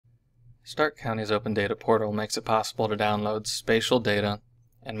Stark County's Open Data Portal makes it possible to download spatial data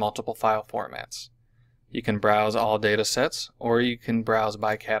in multiple file formats. You can browse all data sets, or you can browse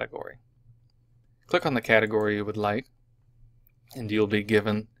by category. Click on the category you would like, and you'll be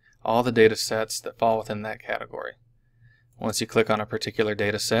given all the data sets that fall within that category. Once you click on a particular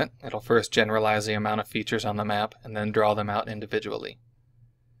data set, it'll first generalize the amount of features on the map and then draw them out individually.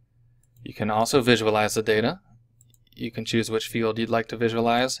 You can also visualize the data. You can choose which field you'd like to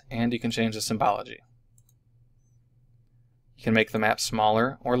visualize, and you can change the symbology. You can make the map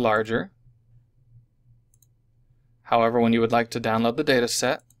smaller or larger. However, when you would like to download the data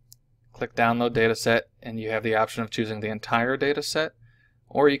set, click Download Dataset, and you have the option of choosing the entire data set,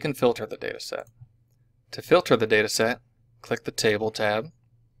 or you can filter the data set. To filter the data set, click the Table tab,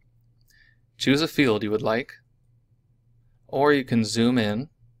 choose a field you would like, or you can zoom in,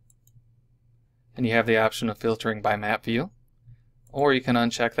 and you have the option of filtering by map view, or you can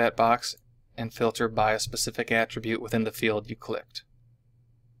uncheck that box and filter by a specific attribute within the field you clicked.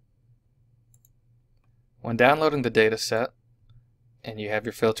 When downloading the data set and you have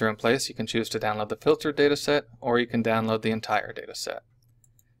your filter in place, you can choose to download the filtered data set, or you can download the entire data set.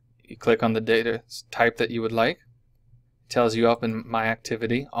 You click on the data type that you would like. It tells you up in My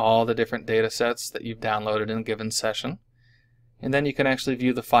Activity all the different data sets that you've downloaded in a given session, and then you can actually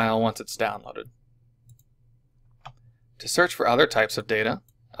view the file once it's downloaded. To search for other types of data,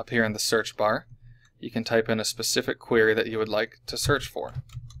 up here in the search bar, you can type in a specific query that you would like to search for.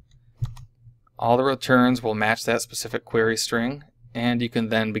 All the returns will match that specific query string, and you can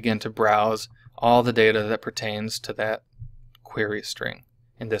then begin to browse all the data that pertains to that query string.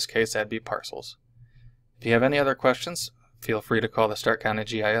 In this case, that'd be parcels. If you have any other questions, feel free to call the Stark County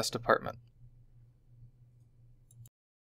GIS department.